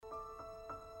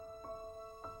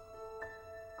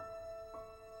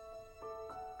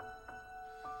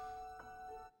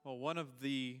One of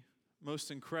the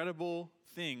most incredible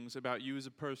things about you as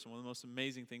a person, one of the most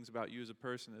amazing things about you as a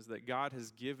person is that God has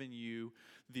given you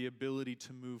the ability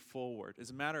to move forward.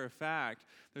 As a matter of fact,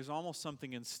 there's almost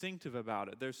something instinctive about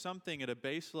it. There's something at a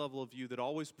base level of you that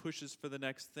always pushes for the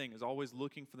next thing, is always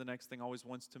looking for the next thing, always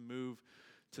wants to move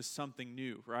to something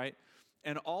new, right?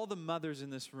 And all the mothers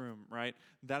in this room, right,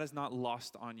 that is not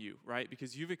lost on you, right?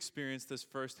 Because you've experienced this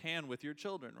firsthand with your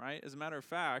children, right? As a matter of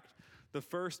fact, the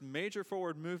first major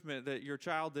forward movement that your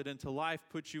child did into life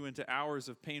puts you into hours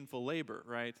of painful labor,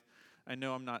 right? I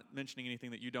know I'm not mentioning anything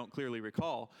that you don't clearly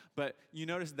recall, but you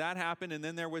notice that happened, and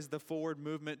then there was the forward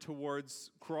movement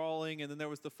towards crawling, and then there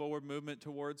was the forward movement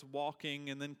towards walking,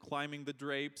 and then climbing the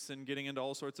drapes and getting into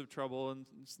all sorts of trouble, and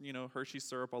Hershey's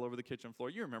syrup all over the kitchen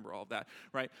floor. You remember all of that,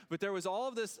 right? But there was all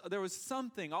of this, there was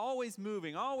something always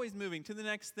moving to the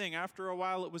next thing. After a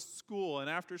while, it was school, and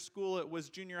after school, it was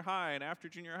junior high, and after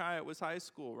junior high, it was high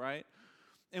school, right?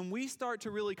 And we start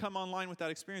to really come online with that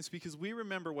experience because we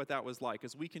remember what that was like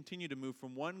as we continue to move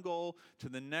from one goal to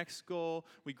the next goal.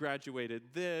 We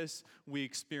graduated this, we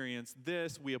experienced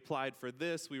this, we applied for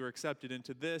this, we were accepted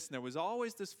into this. And there was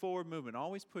always this forward movement,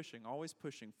 always pushing,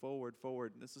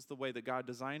 forward. And this is the way that God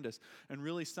designed us. And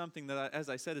really something that, as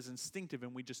I said, is instinctive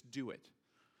and we just do it.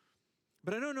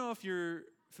 But I don't know if you're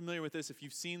familiar with this, if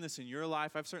you've seen this in your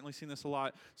life. I've certainly seen this a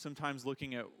lot, sometimes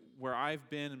looking at where I've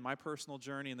been in my personal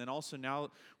journey, and then also now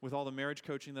with all the marriage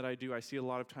coaching that I do, I see a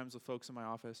lot of times with folks in my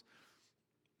office,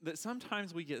 that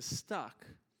sometimes we get stuck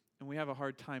and we have a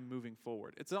hard time moving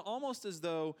forward. It's almost as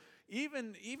though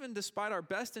even despite our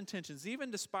best intentions, even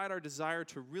despite our desire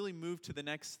to really move to the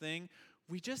next thing,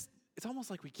 it's almost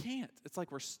like we can't. It's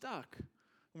like we're stuck.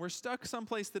 We're stuck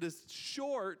someplace that is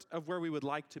short of where we would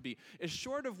like to be. It's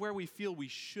short of where we feel we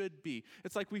should be.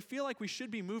 It's like we feel like we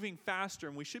should be moving faster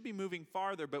and we should be moving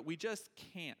farther, but we just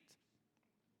can't.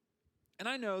 And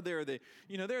I know there are the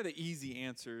easy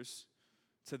answers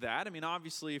to that. I mean,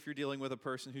 obviously, if you're dealing with a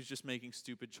person who's just making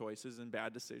stupid choices and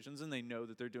bad decisions and they know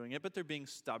that they're doing it, but they're being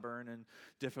stubborn and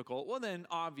difficult, well, then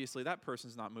obviously that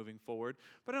person's not moving forward.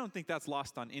 But I don't think that's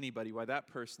lost on anybody why that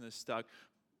person is stuck.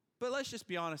 But let's just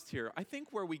be honest here. I think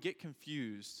where we get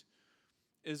confused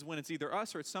is when it's either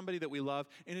us or it's somebody that we love,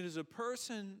 and it is a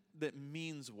person that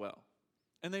means well,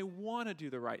 and they want to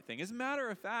do the right thing. As a matter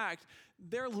of fact,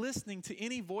 they're listening to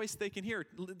any voice they can hear.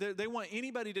 They want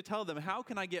anybody to tell them, how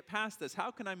can I get past this? How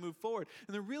can I move forward?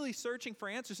 And they're really searching for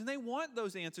answers, and they want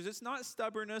those answers. It's not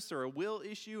stubbornness or a will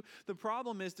issue. The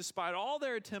problem is, despite all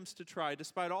their attempts to try,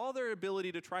 despite all their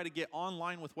ability to try to get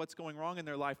online with what's going wrong in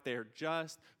their life, they're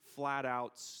just flat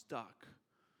out stuck.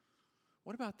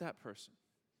 What about that person?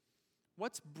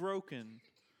 What's broken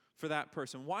for that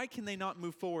person? Why can they not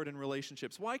move forward in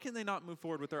relationships? Why can they not move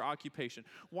forward with their occupation?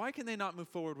 Why can they not move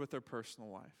forward with their personal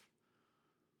life?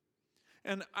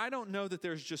 And I don't know that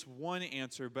there's just one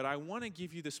answer, but I want to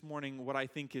give you this morning what I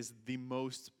think is the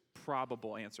most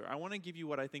probable answer. I want to give you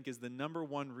what I think is the number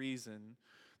one reason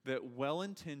that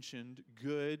well-intentioned,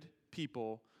 good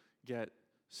people get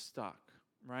stuck,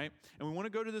 right? And we want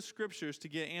to go to the scriptures to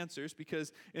get answers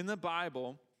because in the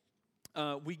Bible,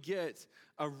 we get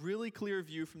a really clear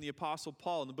view from the Apostle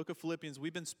Paul in the book of Philippians.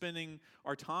 We've been spending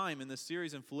our time in this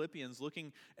series in Philippians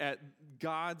looking at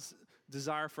God's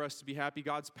desire for us to be happy,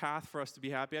 God's path for us to be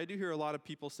happy. I do hear a lot of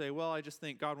people say, well, I just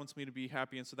think God wants me to be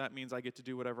happy, and so that means I get to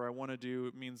do whatever I want to do.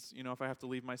 It means, if I have to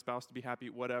leave my spouse to be happy,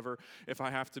 whatever. If I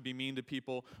have to be mean to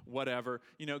people, whatever.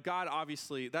 God,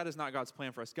 obviously, that is not God's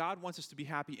plan for us. God wants us to be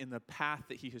happy in the path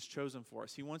that He has chosen for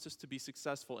us. He wants us to be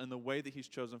successful in the way that He's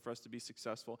chosen for us to be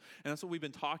successful. And that's what we've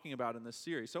been talking about in this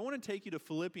series. So I want to take you to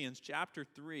Philippians chapter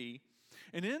 3.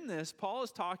 And in this, Paul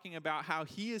is talking about how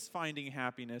he is finding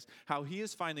happiness, how he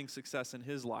is finding success in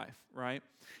his life, right?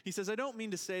 He says, I don't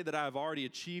mean to say that I have already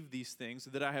achieved these things,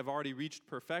 that I have already reached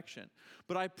perfection,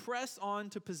 but I press on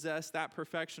to possess that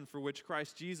perfection for which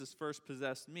Christ Jesus first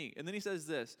possessed me. And then he says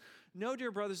this, no,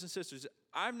 dear brothers and sisters,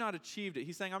 I've not achieved it.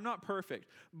 He's saying, I'm not perfect,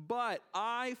 but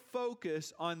I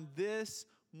focus on this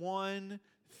one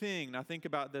thing. Now think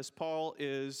about this. Paul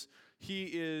is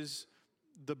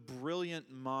the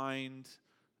brilliant mind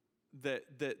that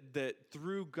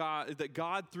through God, that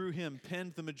God through him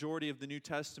penned the majority of the New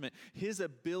Testament. His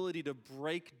ability to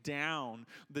break down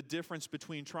the difference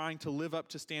between trying to live up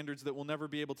to standards that we'll never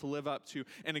be able to live up to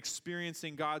and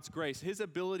experiencing God's grace. His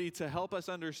ability to help us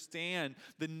understand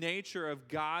the nature of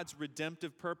God's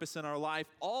redemptive purpose in our life.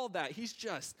 All that. He's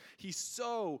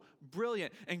so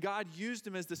brilliant. And God used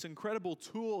him as this incredible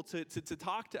tool to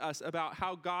talk to us about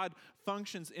how God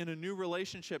functions in a new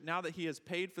relationship now that he has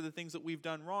paid for the things that we've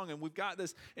done wrong. And we've got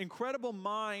this incredible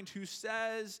mind who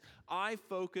says, I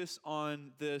focus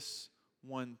on this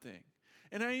one thing.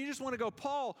 And you just want to go,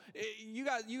 Paul, you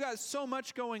got so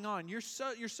much going on. You're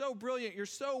so brilliant. You're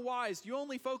so wise. You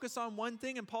only focus on one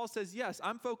thing. And Paul says, yes,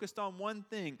 I'm focused on one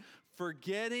thing,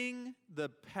 forgetting the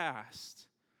past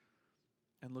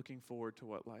and looking forward to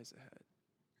what lies ahead.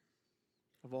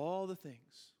 Of all the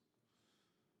things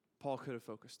Paul could have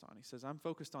focused on, he says, I'm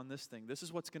focused on this thing. This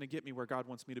is what's going to get me where God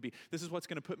wants me to be. This is what's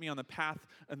going to put me on the path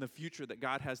and the future that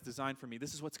God has designed for me.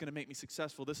 This is what's going to make me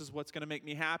successful. This is what's going to make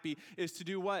me happy, is to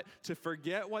do what? To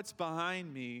forget what's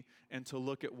behind me and to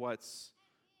look at what's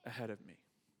ahead of me.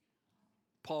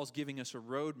 Paul's giving us a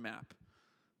roadmap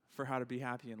for how to be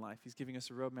happy in life. He's giving us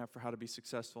a roadmap for how to be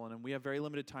successful. And we have very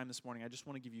limited time this morning. I just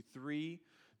want to give you 3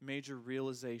 major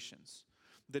realizations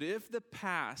that if the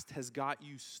past has got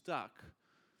you stuck,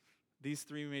 these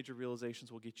 3 major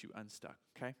realizations will get you unstuck,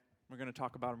 okay? We're going to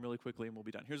talk about them really quickly and we'll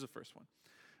be done. Here's the first one.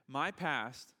 My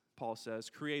past, Paul says,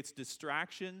 creates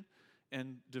distraction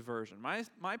and diversion.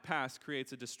 My past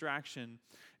creates a distraction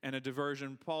and a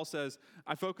diversion. Paul says,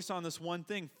 I focus on this one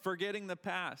thing, forgetting the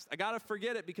past. I got to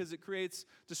forget it because it creates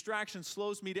distraction,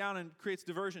 slows me down, and creates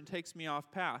diversion, takes me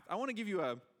off path. I want to give you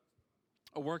a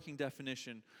working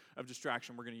definition of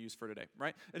distraction we're going to use for today,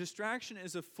 right? A distraction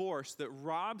is a force that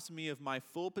robs me of my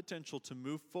full potential to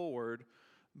move forward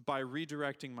by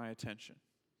redirecting my attention.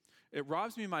 It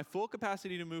robs me of my full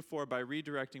capacity to move forward by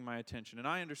redirecting my attention. And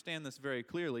I understand this very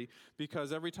clearly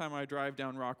because every time I drive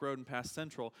down Rock Road and past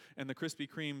Central and the Krispy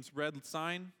Kreme's red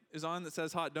sign is on that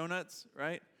says hot donuts,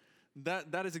 right?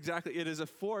 That is exactly, it is a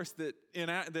force that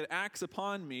acts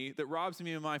upon me, that robs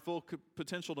me of my full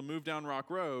potential to move down Rock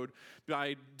Road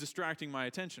by distracting my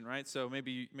attention, right? So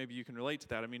maybe you can relate to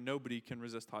that. I mean, nobody can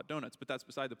resist hot donuts, but that's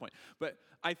beside the point. But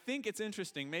I think it's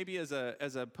interesting, maybe as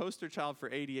a poster child for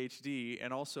ADHD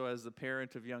and also as the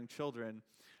parent of young children,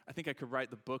 I think I could write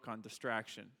the book on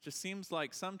distraction. Just seems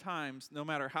like sometimes, no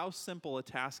matter how simple a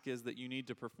task is that you need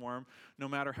to perform, no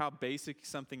matter how basic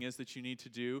something is that you need to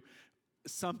do,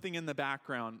 something in the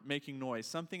background making noise,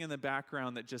 something in the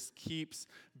background that just keeps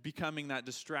becoming that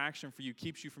distraction for you,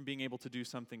 keeps you from being able to do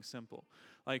something simple.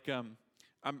 Like,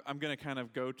 I'm going to kind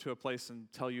of go to a place and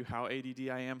tell you how ADD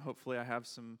I am. Hopefully I have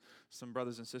some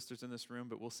brothers and sisters in this room,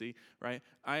 but we'll see, right?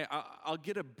 I'll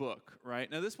get a book, right?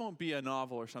 Now, this won't be a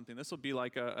novel or something. This will be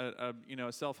like a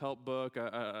self-help book,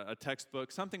 a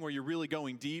textbook, something where you're really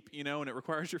going deep, and it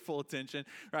requires your full attention,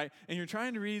 right? And you're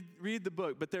trying to read the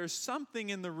book, but there's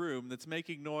something in the room that's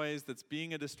making noise, that's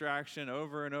being a distraction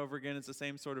over and over again. It's the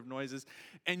same sort of noises.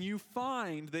 And you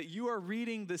find that you are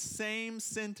reading the same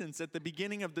sentence at the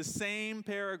beginning of the same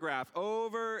paragraph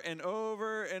over and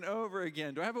over and over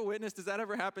again. Do I have a witness? Does that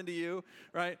ever happen to you?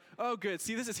 Right? Oh, good.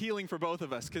 See, this is healing for both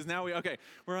of us because now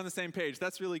we're on the same page.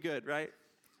 That's really good, right?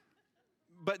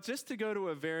 But just to go to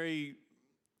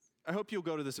I hope you'll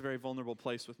go to this very vulnerable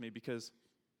place with me because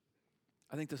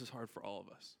I think this is hard for all of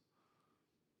us.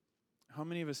 How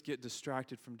many of us get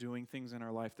distracted from doing things in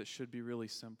our life that should be really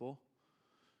simple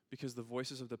because the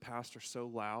voices of the past are so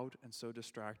loud and so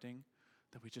distracting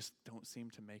that we just don't seem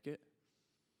to make it?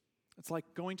 It's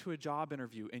like going to a job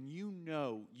interview and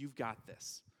you've got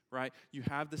this, right? You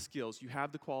have the skills, you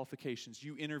have the qualifications,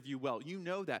 you interview well. You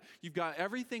know that. You've got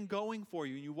everything going for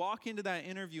you. And you walk into that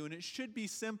interview and it should be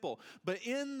simple. But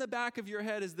in the back of your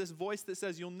head is this voice that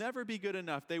says you'll never be good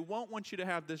enough. They won't want you to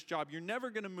have this job. You're never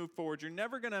going to move forward. You're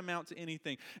never going to amount to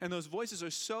anything. And those voices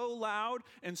are so loud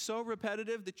and so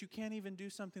repetitive that you can't even do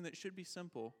something that should be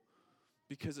simple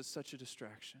because it's such a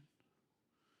distraction.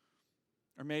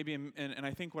 Or maybe, and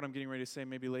I think what I'm getting ready to say,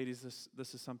 maybe ladies,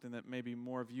 this is something that maybe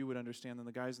more of you would understand than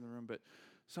the guys in the room, but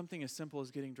something as simple as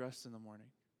getting dressed in the morning,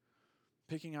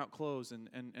 picking out clothes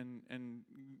and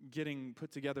getting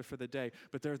put together for the day.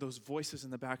 But there are those voices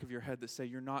in the back of your head that say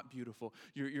you're not beautiful,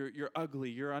 you're ugly,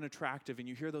 you're unattractive, and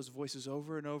you hear those voices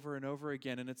over and over and over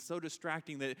again, and it's so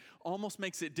distracting that it almost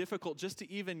makes it difficult just to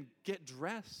even get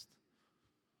dressed.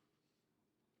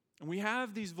 And we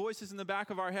have these voices in the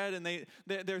back of our head, and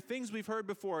they're things we've heard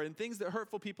before and things that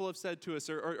hurtful people have said to us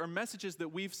or messages that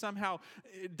we've somehow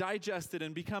digested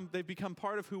and they've become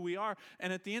part of who we are.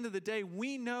 And at the end of the day,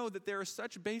 we know that there are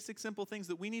such basic, simple things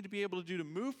that we need to be able to do to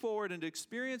move forward and to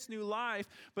experience new life,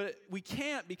 but we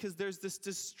can't because there's this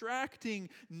distracting,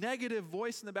 negative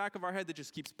voice in the back of our head that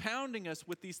just keeps pounding us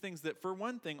with these things that, for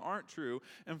one thing, aren't true,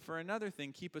 and for another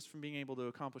thing, keep us from being able to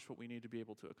accomplish what we need to be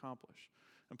able to accomplish.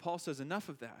 And Paul says, enough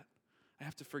of that. I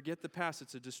have to forget the past.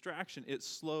 It's a distraction. It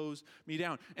slows me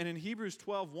down. And in Hebrews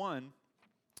 12:1,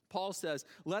 Paul says,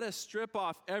 let us strip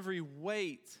off every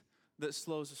weight that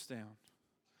slows us down.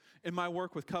 In my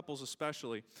work with couples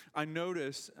especially, I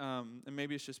notice, and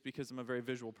maybe it's just because I'm a very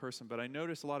visual person, but I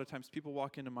notice a lot of times people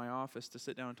walk into my office to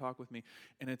sit down and talk with me,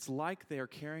 and it's like they are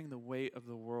carrying the weight of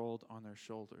the world on their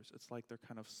shoulders. It's like they're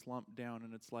kind of slumped down,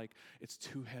 and it's like, it's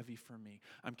too heavy for me.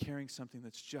 I'm carrying something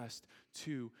that's just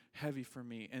too heavy for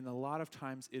me. And a lot of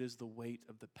times it is the weight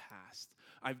of the past.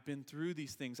 I've been through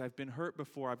these things. I've been hurt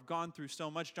before. I've gone through so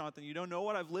much, Jonathan. You don't know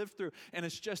what I've lived through. And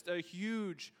it's just a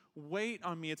huge weight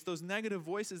on me. It's those negative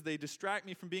voices. They distract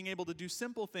me from being able to do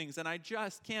simple things, and I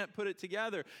just can't put it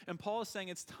together. And Paul is saying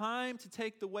it's time to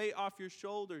take the weight off your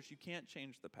shoulders. You can't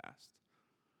change the past.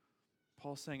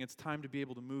 Paul's saying it's time to be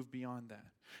able to move beyond that.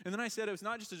 And then I said it was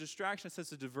not just a distraction,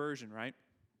 it's a diversion, right?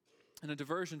 And a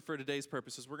diversion for today's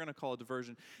purposes, we're going to call a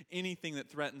diversion anything that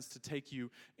threatens to take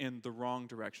you in the wrong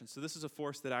direction. So this is a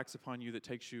force that acts upon you that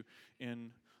takes you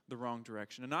in the wrong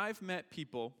direction. And I've met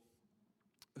people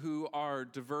who are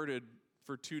diverted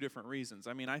for two different reasons.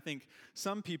 I mean, I think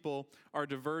some people are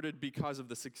diverted because of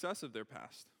the success of their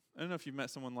past. I don't know if you've met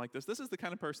someone like this. This is the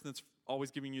kind of person that's always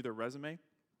giving you their resume.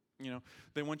 You know,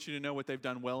 they want you to know what they've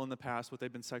done well in the past, what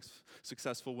they've been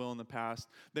successful well in the past.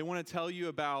 They want to tell you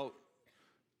about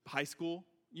high school.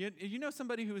 You know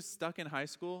somebody who is stuck in high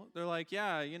school? They're like,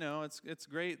 yeah, you know, it's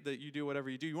great that you do whatever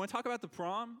you do. You want to talk about the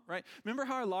prom, right? Remember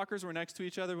how our lockers were next to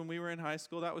each other when we were in high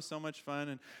school? That was so much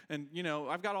fun. And you know,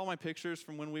 I've got all my pictures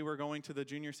from when we were going to the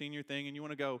junior, senior thing, and you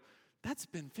want to go, that's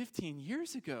been 15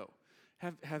 years ago.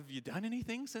 Have you done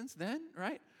anything since then,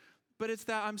 right? But it's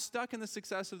that I'm stuck in the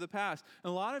success of the past.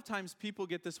 And a lot of times people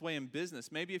get this way in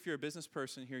business. Maybe if you're a business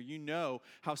person here, you know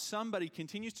how somebody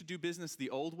continues to do business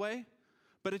the old way,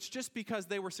 but it's just because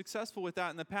they were successful with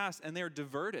that in the past and they're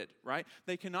diverted, right?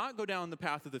 They cannot go down the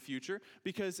path of the future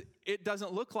because it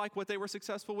doesn't look like what they were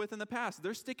successful with in the past.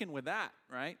 They're sticking with that,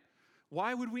 right?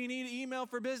 Why would we need email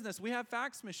for business? We have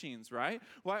fax machines, right?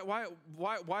 Why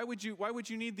would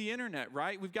you need the internet,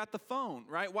 right? We've got the phone,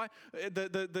 right? Why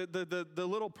the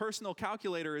little personal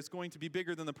calculator is going to be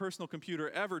bigger than the personal computer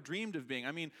ever dreamed of being.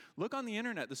 I mean, look on the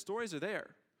internet. The stories are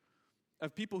there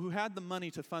of people who had the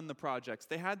money to fund the projects.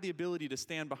 They had the ability to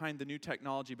stand behind the new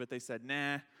technology, but they said,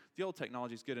 nah, the old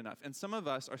technology is good enough. And some of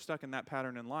us are stuck in that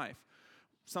pattern in life.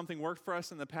 Something worked for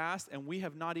us in the past, and we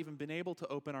have not even been able to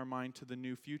open our mind to the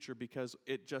new future because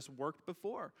it just worked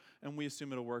before, and we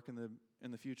assume it'll work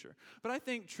in the future. But I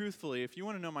think, truthfully, if you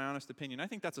want to know my honest opinion, I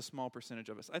think that's a small percentage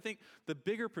of us. I think the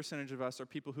bigger percentage of us are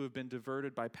people who have been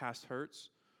diverted by past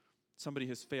hurts. Somebody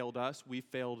has failed us. We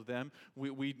failed them.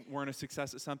 We weren't a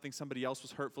success at something. Somebody else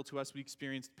was hurtful to us. We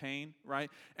experienced pain,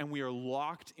 right? And we are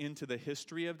locked into the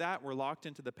history of that. We're locked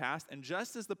into the past. And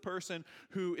just as the person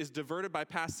who is diverted by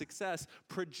past success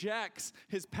projects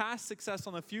his past success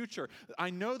on the future,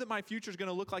 I know that my future is going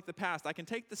to look like the past. I can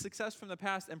take the success from the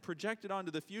past and project it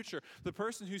onto the future. The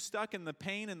person who's stuck in the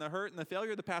pain and the hurt and the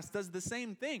failure of the past does the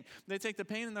same thing. They take the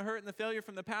pain and the hurt and the failure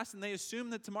from the past, and they assume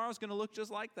that tomorrow's going to look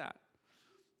just like that.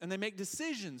 And they make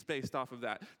decisions based off of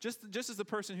that. Just as the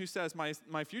person who says,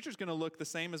 my future's going to look the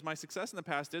same as my success in the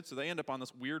past did, so they end up on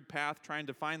this weird path trying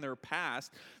to find their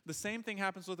past. The same thing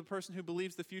happens with the person who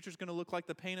believes the future's going to look like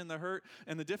the pain and the hurt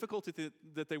and the difficulty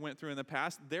that they went through in the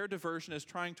past. Their diversion is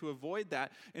trying to avoid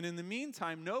that. And in the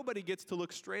meantime, nobody gets to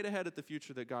look straight ahead at the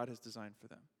future that God has designed for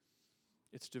them.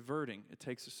 It's diverting. It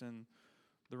takes us in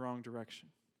the wrong direction.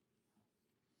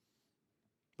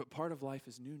 But part of life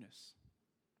is newness,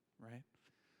 right?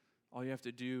 All you have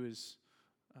to do is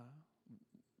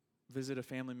visit a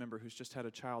family member who's just had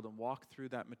a child and walk through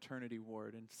that maternity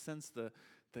ward and sense the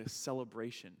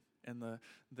celebration and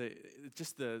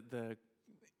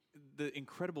the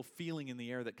incredible feeling in the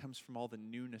air that comes from all the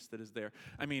newness that is there.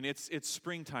 I mean, it's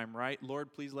springtime, right?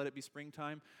 Lord, please let it be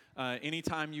springtime.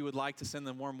 Anytime you would like to send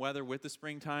the warm weather with the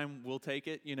springtime, we'll take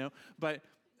it, you know. But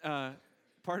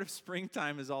part of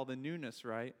springtime is all the newness,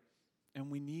 right? And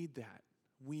we need that.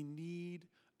 We need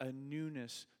a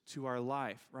newness to our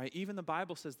life, right? Even the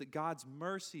Bible says that God's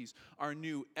mercies are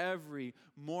new every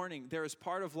morning. There is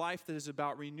part of life that is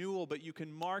about renewal, but you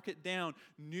can mark it down.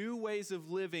 New ways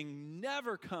of living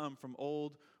never come from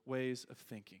old ways of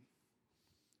thinking.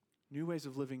 New ways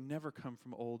of living never come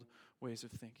from old ways of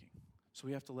thinking. So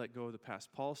we have to let go of the past.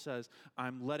 Paul says,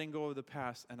 I'm letting go of the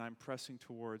past and I'm pressing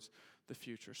towards the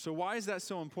future. So why is that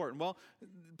so important? Well,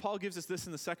 Paul gives us this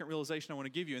in the second realization I want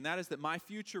to give you, and that is that my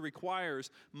future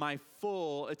requires my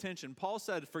full attention. Paul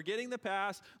said, forgetting the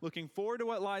past, looking forward to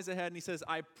what lies ahead, and he says,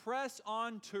 I press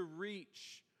on to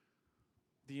reach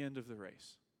the end of the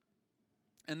race.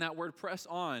 And that word press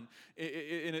on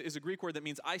is a Greek word that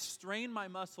means I strain my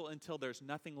muscle until there's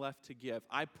nothing left to give.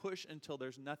 I push until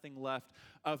there's nothing left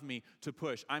of me to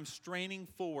push. I'm straining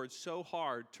forward so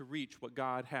hard to reach what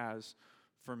God has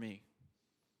for me.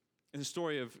 In the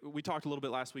story of, we talked a little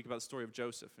bit last week about the story of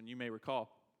Joseph, and you may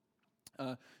recall,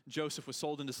 Joseph was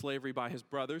sold into slavery by his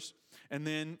brothers, and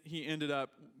then he ended up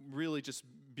really just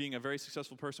being a very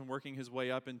successful person, working his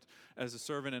way up as a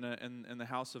servant in the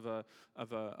house of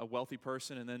a wealthy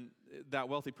person. And then that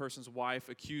wealthy person's wife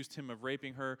accused him of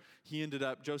raping her.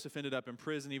 Joseph ended up in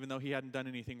prison, even though he hadn't done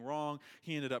anything wrong.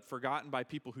 He ended up forgotten by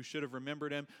people who should have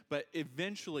remembered him. But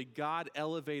eventually, God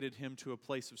elevated him to a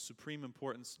place of supreme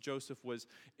importance. Joseph was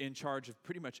in charge of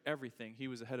pretty much everything. He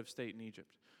was the head of state in Egypt.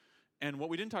 And what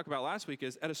we didn't talk about last week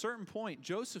is, at a certain point,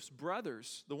 Joseph's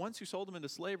brothers, the ones who sold him into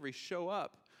slavery, show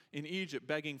up in Egypt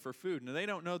begging for food. Now, they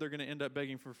don't know they're going to end up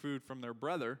begging for food from their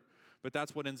brother, but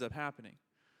that's what ends up happening.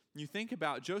 You think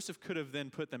about, Joseph could have then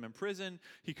put them in prison.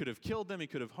 He could have killed them. He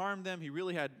could have harmed them. He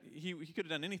could have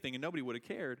done anything, and nobody would have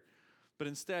cared. But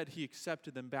instead, he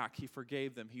accepted them back. He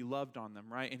forgave them. He loved on them,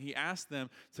 right? And he asked them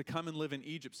to come and live in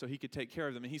Egypt so he could take care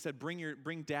of them. And he said,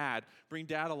 bring dad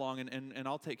along, and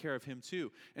I'll take care of him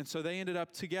too. And so they ended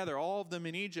up together, all of them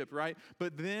in Egypt, right?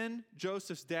 But then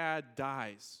Joseph's dad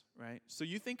dies, right? So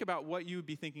you think about what you would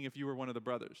be thinking if you were one of the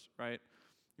brothers, right?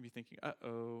 You'd be thinking,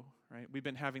 uh-oh, right? We've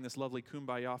been having this lovely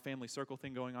kumbaya family circle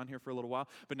thing going on here for a little while,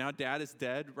 but now dad is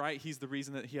dead, right? He's the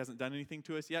reason that he hasn't done anything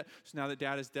to us yet. So now that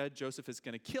dad is dead, Joseph is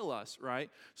going to kill us,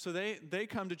 right? So they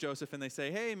come to Joseph and they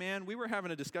say, hey, man, we were having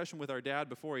a discussion with our dad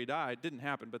before he died. Didn't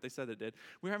happen, but they said it did.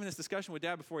 We were having this discussion with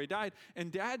dad before he died,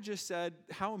 and dad just said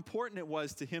how important it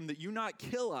was to him that you not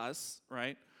kill us,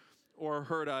 right? Or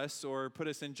hurt us, or put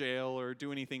us in jail, or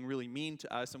do anything really mean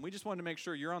to us. And we just wanted to make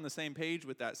sure you're on the same page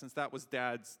with that, since that was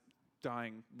dad's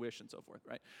dying wish and so forth,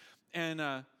 right?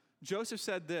 And Joseph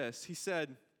said this. He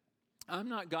said, I'm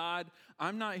not God.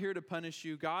 I'm not here to punish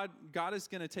you. God is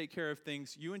going to take care of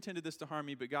things. You intended this to harm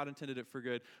me, but God intended it for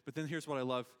good. But then here's what I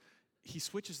love. He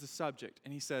switches the subject,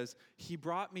 and he says, he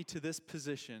brought me to this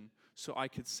position so I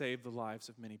could save the lives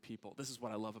of many people. This is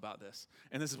what I love about this.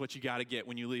 And this is what you got to get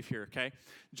when you leave here, okay?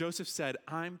 Joseph said,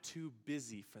 I'm too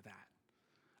busy for that.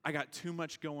 I got too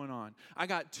much going on. I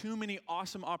got too many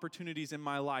awesome opportunities in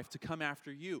my life to come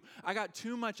after you. I got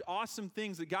too much awesome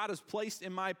things that God has placed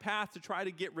in my path to try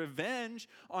to get revenge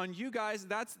on you guys.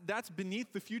 That's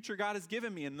beneath the future God has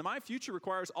given me. And my future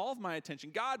requires all of my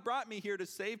attention. God brought me here to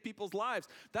save people's lives.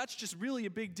 That's just really a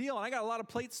big deal. And I got a lot of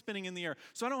plates spinning in the air.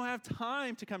 So I don't have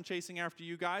time to come chasing after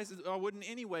you guys. I wouldn't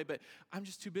anyway, but I'm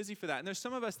just too busy for that. And there's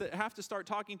some of us that have to start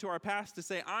talking to our past to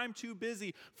say, I'm too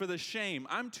busy for the shame.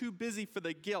 I'm too busy for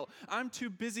the guilt. I'm too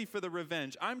busy for the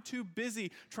revenge. I'm too busy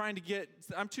to try to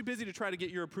get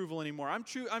your approval anymore. I'm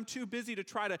too busy to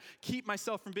try to keep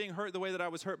myself from being hurt the way that I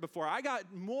was hurt before. I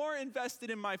got more invested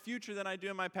in my future than I do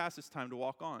in my past. It's time to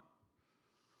walk on.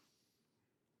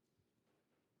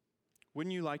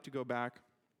 Wouldn't you like to go back,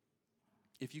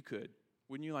 if you could,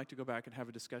 wouldn't you like to go back and have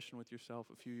a discussion with yourself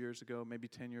a few years ago, maybe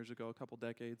 10 years ago, a couple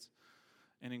decades,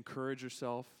 and encourage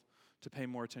yourself to pay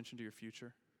more attention to your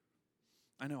future?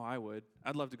 I know I would.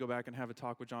 I'd love to go back and have a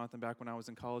talk with Jonathan back when I was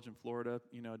in college in Florida,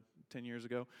 10 years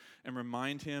ago, and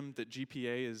remind him that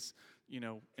GPA is,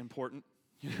 important.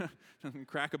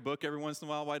 Crack a book every once in a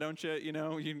while. Why don't you?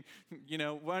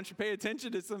 Why don't you pay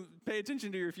attention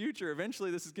to your future?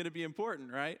 Eventually, this is going to be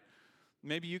important, right?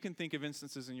 Maybe you can think of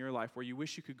instances in your life where you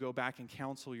wish you could go back and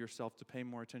counsel yourself to pay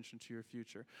more attention to your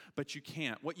future, but you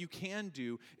can't. What you can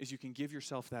do is you can give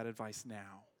yourself that advice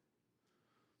now.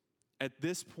 At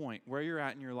this point, where you're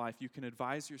at in your life, you can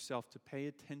advise yourself to pay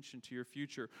attention to your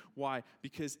future. Why?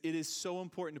 Because it is so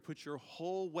important to put your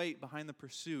whole weight behind the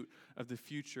pursuit of the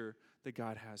future that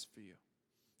God has for you.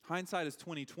 Hindsight is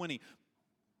 20/20,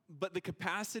 but the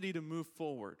capacity to move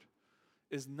forward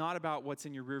is not about what's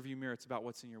in your rearview mirror. It's about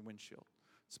what's in your windshield.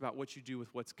 It's about what you do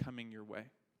with what's coming your way.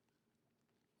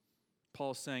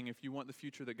 Paul's saying if you want the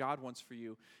future that God wants for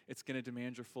you, it's going to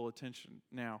demand your full attention.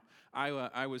 Now,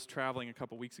 I was traveling a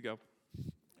couple weeks ago,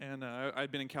 and I'd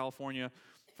been in California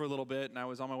for a little bit, and I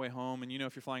was on my way home. And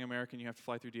if you're flying American, you have to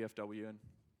fly through DFW. And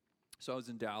so I was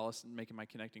in Dallas and making my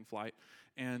connecting flight.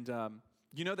 And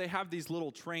they have these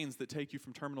little trains that take you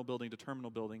from terminal building to terminal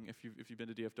building if you've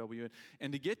been to DFW.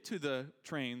 And to get to the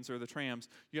trains or the trams,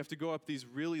 you have to go up these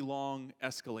really long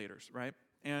escalators, right?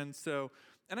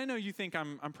 And I know you think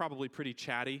I'm probably pretty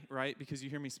chatty, right? Because you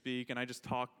hear me speak and I just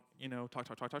talk,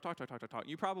 talk.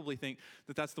 You probably think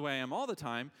that that's the way I am all the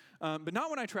time, but not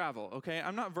when I travel, okay?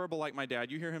 I'm not verbal like my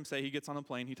dad. You hear him say he gets on the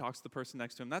plane, he talks to the person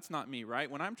next to him. That's not me, right?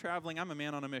 When I'm traveling, I'm a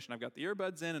man on a mission. I've got the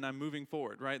earbuds in and I'm moving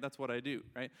forward, right? That's what I do,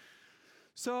 right?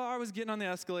 So I was getting on the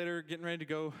escalator, getting ready to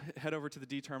go head over to the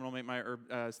C terminal,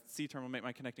 make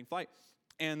my connecting flight.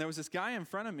 And there was this guy in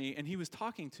front of me, and he was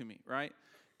talking to me, right?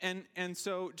 And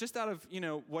so just out of,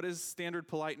 what is standard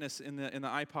politeness in the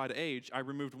iPod age, I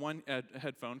removed one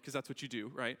headphone, because that's what you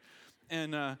do, right?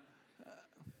 And,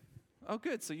 oh,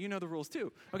 good, so you know the rules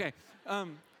too. Okay.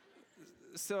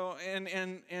 So,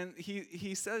 and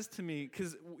he says to me,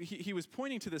 because he was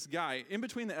pointing to this guy, in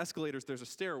between the escalators, there's a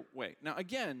stairway. Now,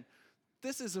 again,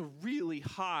 this is a really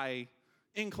high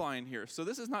incline here. So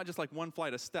this is not just like one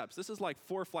flight of steps. This is like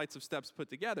 4 flights of steps put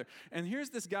together. And here's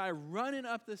this guy running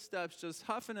up the steps, just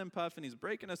huffing and puffing. He's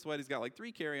breaking a sweat. He's got like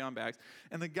 3 carry-on bags.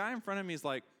 And the guy in front of me is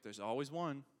like, there's always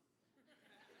one.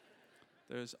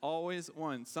 There's always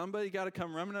one. Somebody got to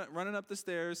come running up the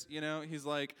stairs. He's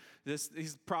like,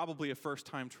 he's probably a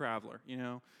first-time traveler,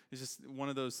 He's just one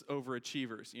of those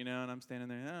overachievers, and I'm standing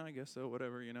there, I guess so,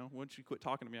 whatever, Why don't you quit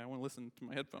talking to me? I want to listen to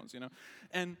my headphones,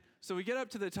 And so we get up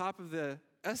to the top of the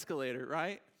escalator,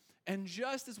 right? And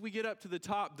just as we get up to the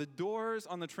top, the doors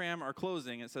on the tram are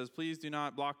closing. It says, please do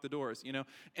not block the doors,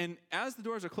 And as the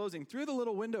doors are closing, through the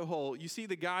little window hole, you see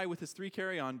the guy with his 3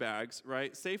 carry-on bags,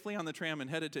 right, safely on the tram and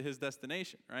headed to his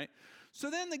destination, right? So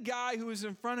then the guy who was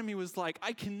in front of me was like,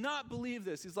 I cannot believe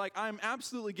this. He's like, I'm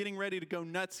absolutely getting ready to go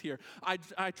nuts here.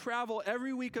 I travel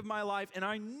every week of my life, and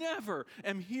I never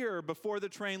am here before the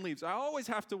train leaves. I always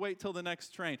have to wait till the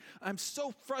next train. I'm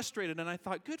so frustrated. And I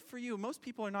thought, good for you. Most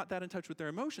people are not that in touch with their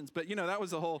emotions. But,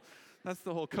 that's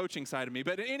the whole coaching side of me.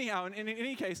 But anyhow, in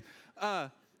any case, I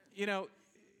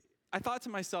thought to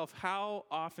myself, how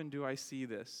often do I see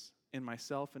this in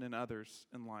myself and in others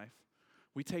in life?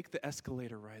 We take the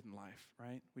escalator ride in life,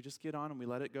 right? We just get on and we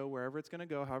let it go wherever it's going to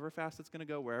go, however fast it's going to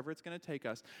go, wherever it's going to take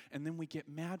us. And then we get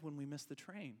mad when we miss the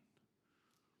train.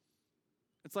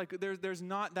 It's like there's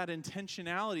not that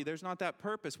intentionality. There's not that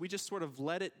purpose. We just sort of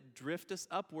let it drift us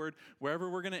upward wherever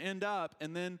we're going to end up.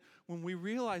 And then when we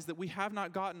realize that we have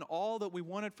not gotten all that we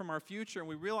wanted from our future, and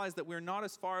we realize that we're not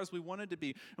as far as we wanted to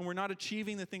be, and we're not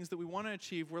achieving the things that we want to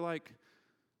achieve, we're like,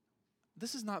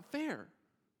 this is not fair.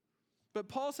 But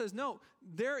Paul says, no,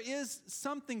 there is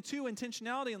something to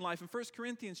intentionality in life. In 1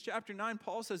 Corinthians chapter 9,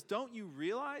 Paul says, don't you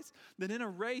realize that in a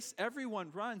race, everyone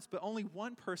runs, but only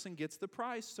one person gets the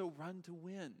prize, so run to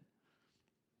win.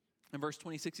 In verse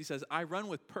 26, he says, I run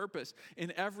with purpose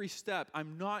in every step.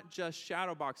 I'm not just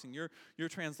shadow boxing. Your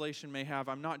translation may have,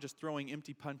 I'm not just throwing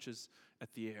empty punches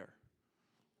at the air.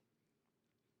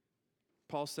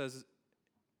 Paul says,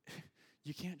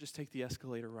 you can't just take the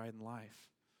escalator ride in life.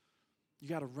 You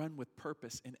got to run with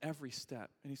purpose in every step.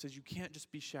 And he says you can't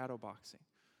just be shadow boxing.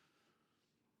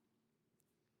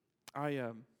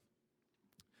 I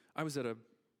was at a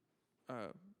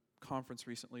conference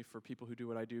recently for people who do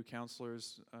what I do,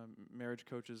 counselors, marriage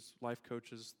coaches, life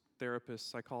coaches, therapists,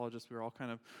 psychologists. We were all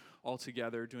kind of all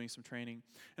together doing some training.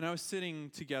 And I was sitting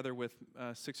together with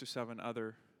 6 or 7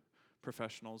 other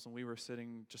professionals, and we were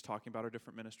sitting just talking about our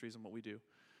different ministries and what we do.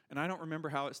 And I don't remember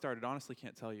how it started. Honestly,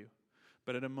 can't tell you.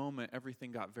 But at a moment,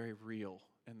 everything got very real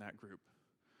in that group.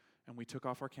 And we took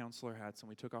off our counselor hats and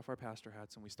we took off our pastor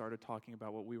hats and we started talking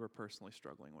about what we were personally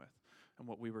struggling with and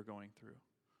what we were going through.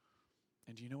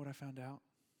 And do you know what I found out?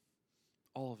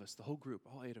 All of us, the whole group,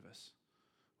 all 8 of us,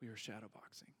 we were shadow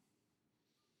boxing.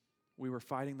 We were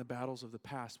fighting the battles of the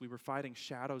past. We were fighting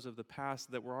shadows of the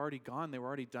past that were already gone, they were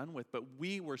already done with, but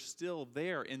we were still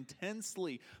there,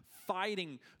 intensely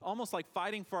fighting, almost like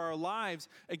fighting for our lives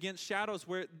against shadows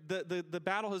where the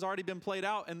battle has already been played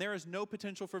out and there is no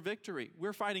potential for victory.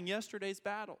 We're fighting yesterday's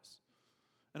battles.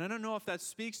 And I don't know if that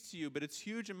speaks to you, but it's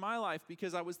huge in my life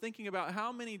because I was thinking about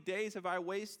how many days have I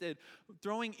wasted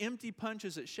throwing empty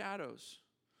punches at shadows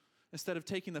instead of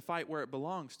taking the fight where it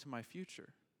belongs, to my future.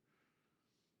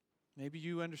 Maybe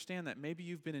you understand that. Maybe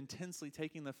you've been intensely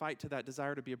taking the fight to that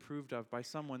desire to be approved of by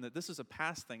someone, that this is a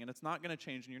past thing and it's not going to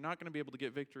change and you're not going to be able to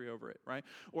get victory over it, right?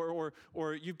 Or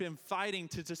you've been fighting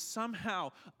to just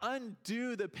somehow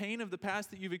undo the pain of the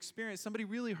past that you've experienced. Somebody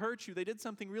really hurt you. They did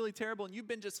something really terrible and you've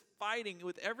been just fighting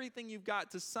with everything you've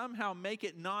got to somehow make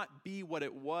it not be what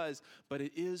it was, but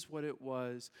it is what it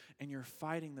was. And you're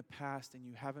fighting the past and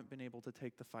you haven't been able to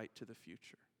take the fight to the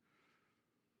future.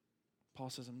 Paul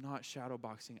says, I'm not shadow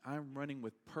boxing. I'm running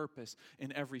with purpose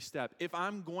in every step. If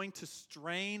I'm going to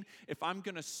strain, if I'm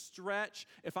going to stretch,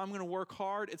 if I'm going to work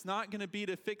hard, it's not going to be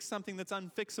to fix something that's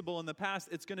unfixable in the past.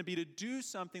 It's going to be to do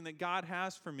something that God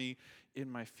has for me in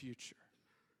my future.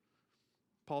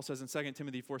 Paul says in 2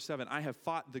 Timothy 4:7, I have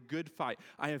fought the good fight.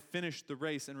 I have finished the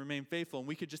race and remained faithful. And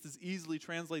we could just as easily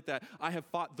translate that. I have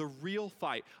fought the real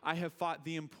fight. I have fought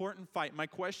the important fight. My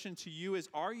question to you is,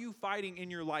 are you fighting in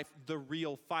your life the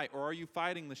real fight? Or are you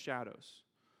fighting the shadows?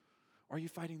 Are you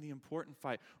fighting the important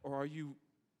fight? Or are you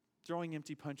throwing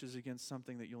empty punches against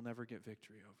something that you'll never get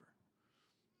victory over?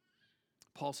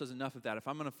 Paul says enough of that. If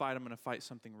I'm going to fight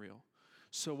something real.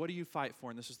 So what do you fight for?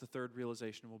 And this is the third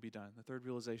realization, and we'll be done. The third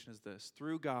realization is this.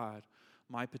 Through God,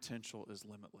 my potential is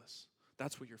limitless.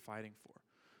 That's what you're fighting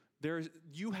for.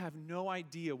 You have no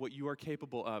idea what you are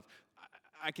capable of.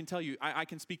 I can tell you, I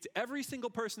can speak to every single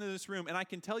person in this room, and I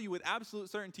can tell you with absolute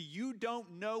certainty, you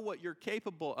don't know what you're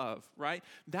capable of, right?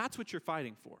 That's what you're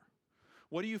fighting for.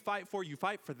 What do you fight for? You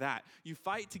fight for that. You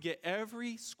fight to get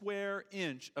every square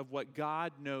inch of what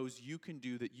God knows you can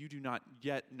do that you do not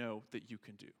yet know that you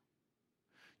can do.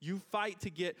 You fight to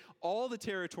get all the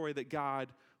territory that God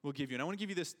will give you. And I want to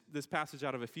give you this passage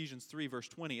out of Ephesians 3, verse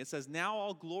 20. It says, now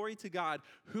all glory to God,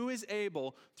 who is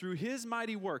able, through his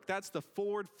mighty work, that's the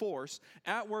forward force,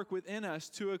 at work within us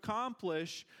to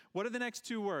accomplish, what are the next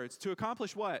two words? To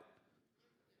accomplish what?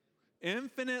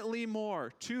 Infinitely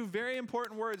more. Two very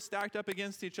important words stacked up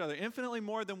against each other. Infinitely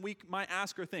more than we might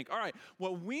ask or think. All right,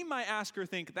 what we might ask or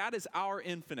think, that is our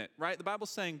infinite, right? The Bible's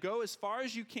saying go as far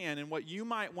as you can in what you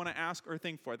might want to ask or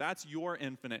think for. That's your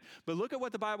infinite. But look at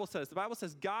what the Bible says. The Bible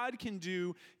says God can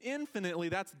do infinitely,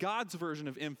 that's God's version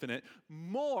of infinite,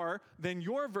 more than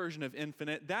your version of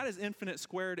infinite. That is infinite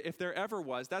squared if there ever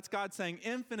was. That's God saying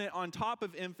infinite on top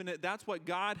of infinite. That's what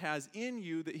God has in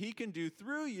you that he can do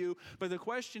through you. But the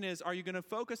question is, are you going to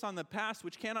focus on the past,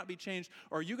 which cannot be changed,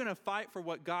 or are you going to fight for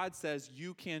what God says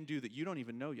you can do that you don't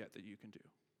even know yet that you can do?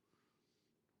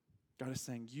 God is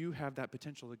saying you have that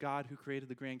potential. The God who created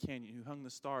the Grand Canyon, who hung the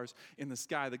stars in the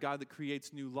sky, the God that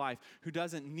creates new life, who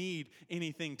doesn't need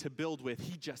anything to build with,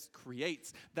 he just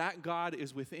creates. That God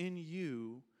is within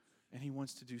you, and he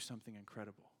wants to do something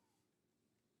incredible.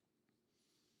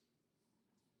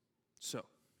 So,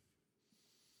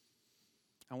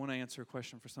 I want to answer a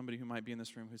question for somebody who might be in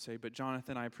this room who say, but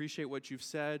Jonathan, I appreciate what you've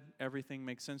said. Everything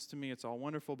makes sense to me. It's all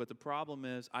wonderful. But the problem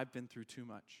is I've been through too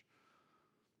much.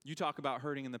 You talk about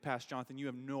hurting in the past, Jonathan. You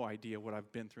have no idea what I've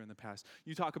been through in the past.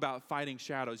 You talk about fighting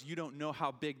shadows. You don't know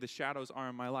how big the shadows are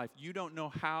in my life. You don't know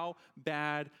how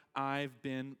bad I've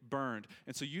been burned.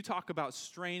 And so you talk about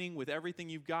straining with everything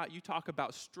you've got. You talk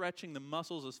about stretching the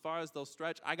muscles as far as they'll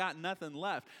stretch. I got nothing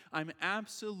left. I'm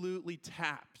absolutely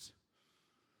tapped.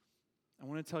 I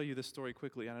want to tell you this story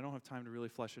quickly, and I don't have time to really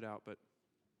flesh it out, but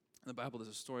in the Bible there's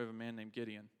a story of a man named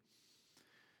Gideon.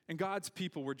 And God's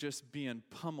people were just being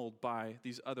pummeled by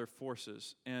these other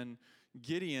forces. And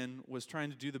Gideon was trying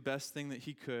to do the best thing that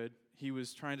he could. He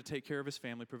was trying to take care of his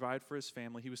family, provide for his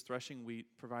family. He was threshing wheat,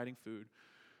 providing food.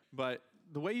 But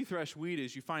the way you thresh wheat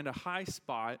is you find a high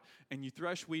spot and you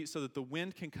thresh wheat so that the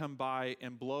wind can come by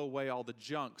and blow away all the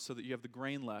junk so that you have the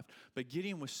grain left. But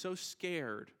Gideon was so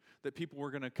scared that people were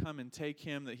going to come and take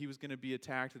him, that he was going to be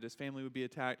attacked, that his family would be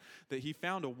attacked, that he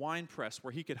found a wine press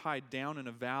where he could hide down in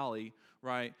a valley,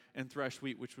 right, and thresh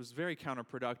wheat, which was very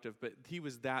counterproductive, but he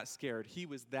was that scared. He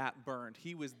was that burned.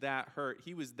 He was that hurt.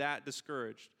 He was that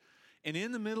discouraged. And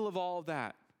in the middle of all of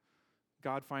that,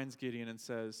 God finds Gideon and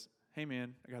says, hey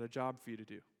man, I got a job for you to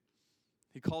do.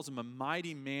 He calls him a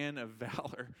mighty man of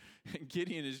valor. And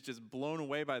Gideon is just blown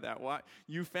away by that. Why?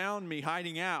 You found me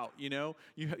hiding out, you know.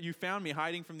 You found me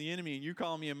hiding from the enemy, and you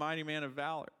call me a mighty man of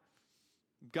valor.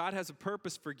 God has a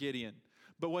purpose for Gideon.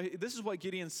 But this is what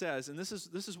Gideon says, and this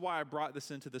is why I brought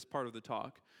this into this part of the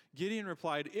talk. Gideon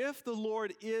replied, if the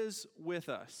Lord is with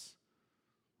us.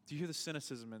 Do you hear the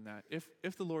cynicism in that?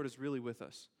 If the Lord is really with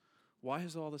us, why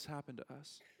has all this happened to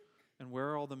us? And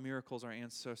where are all the miracles our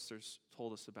ancestors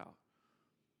told us about?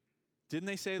 Didn't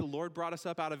they say the Lord brought us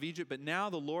up out of Egypt, but now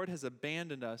the Lord has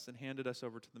abandoned us and handed us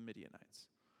over to the Midianites?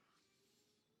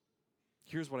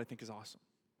 Here's what I think is awesome.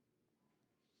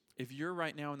 If you're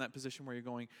right now in that position where you're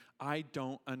going, I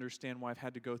don't understand why I've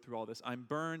had to go through all this. I'm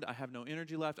burned. I have no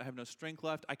energy left. I have no strength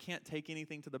left. I can't take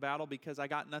anything to the battle because I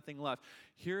got nothing left.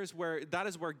 That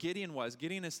is where Gideon was.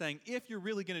 Gideon is saying, if you're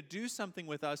really going to do something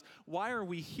with us, why are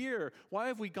we here? Why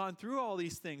have we gone through all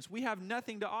these things? We have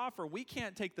nothing to offer. We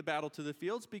can't take the battle to the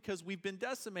fields because we've been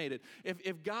decimated.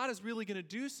 If God is really going to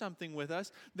do something with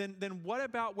us, then what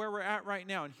about where we're at right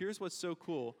now? And here's what's so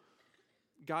cool.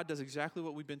 God does exactly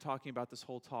what we've been talking about this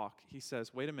whole talk. He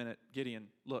says, wait a minute, Gideon,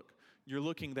 look, you're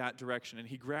looking that direction. And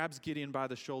he grabs Gideon by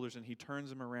the shoulders and he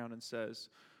turns him around and says,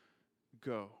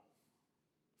 go.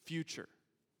 Future,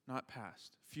 not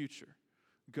past, future.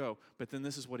 Go. But then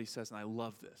this is what he says, and I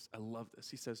love this. I love this.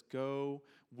 He says, go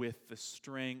with the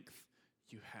strength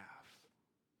you have.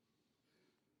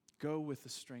 Go with the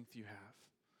strength you have.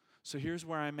 So here's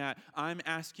where I'm at. I'm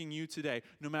asking you today,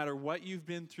 no matter what you've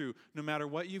been through, no matter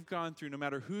what you've gone through, no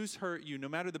matter who's hurt you, no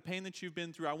matter the pain that you've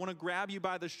been through, I want to grab you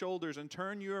by the shoulders and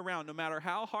turn you around. No matter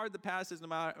how hard the past is, no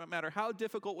matter how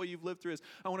difficult what you've lived through is,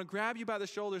 I want to grab you by the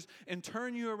shoulders and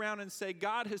turn you around and say,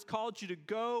 God has called you to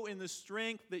go in the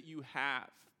strength that you have.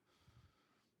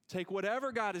 Take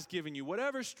whatever God has given you,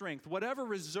 whatever strength, whatever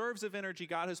reserves of energy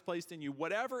God has placed in you,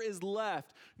 whatever is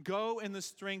left, go in the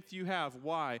strength you have.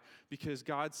 Why? Because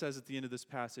God says at the end of this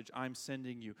passage, I'm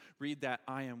sending you. Read that,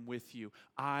 I am with you.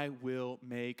 I will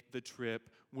make the trip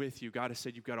with you. God has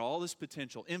said you've got all this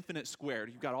potential, infinite squared.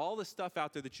 You've got all this stuff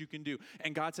out there that you can do.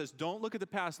 And God says, don't look at the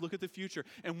past, look at the future.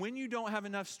 And when you don't have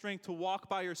enough strength to walk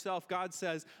by yourself, God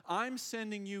says, I'm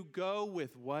sending you, go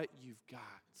with what you've got.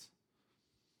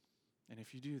 And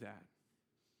if you do that,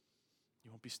 you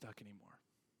won't be stuck anymore.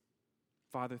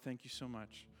 Father, thank you so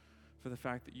much for the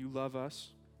fact that you love us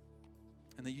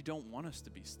and that you don't want us to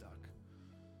be stuck.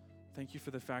 Thank you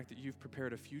for the fact that you've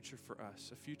prepared a future for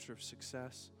us, a future of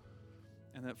success,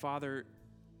 and that, Father,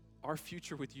 our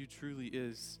future with you truly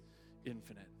is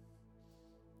infinite.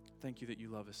 Thank you that you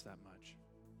love us that much.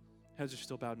 Heads are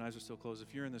still bowed and eyes are still closed.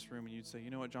 If you're in this room and you'd say,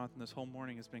 you know what, Jonathan, this whole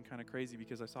morning has been kind of crazy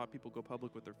because I saw people go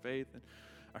public with their faith, and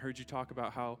I heard you talk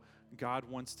about how God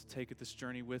wants to take this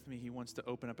journey with me. He wants to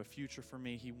open up a future for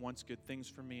me. He wants good things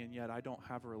for me, and yet I don't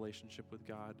have a relationship with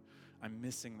God. I'm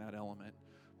missing that element,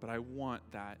 but I want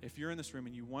that. If you're in this room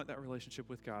and you want that relationship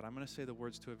with God, I'm going to say the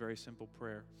words to a very simple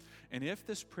prayer. And if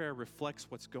this prayer reflects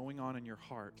what's going on in your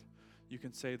heart, you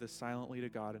can say this silently to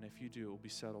God, and if you do, it will be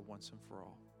settled once and for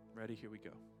all. Ready? Here we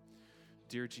go.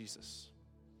 Dear Jesus,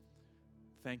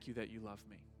 thank you that you love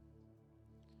me.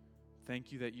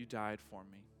 Thank you that you died for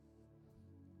me.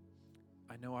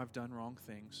 I know I've done wrong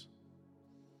things,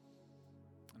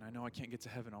 and I know I can't get to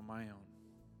heaven on my own.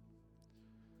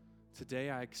 Today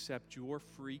I accept your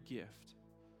free gift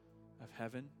of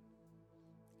heaven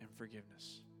and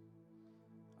forgiveness.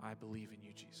 I believe in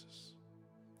you, Jesus.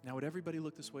 Now, would everybody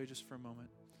look this way just for a moment?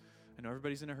 I know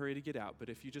everybody's in a hurry to get out, but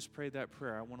if you just prayed that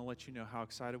prayer, I want to let you know how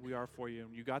excited we are for you.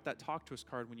 And you got that Talk to Us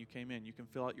card when you came in. You can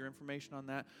fill out your information on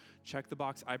that. Check the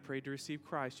box, I prayed to receive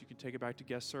Christ. You can take it back to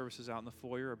guest services out in the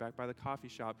foyer or back by the coffee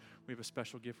shop. We have a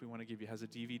special gift we want to give you. It has a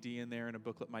DVD in there and a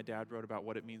booklet my dad wrote about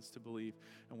what it means to believe.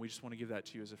 And we just want to give that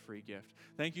to you as a free gift.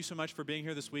 Thank you so much for being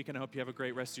here this week, and I hope you have a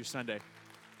great rest of your Sunday.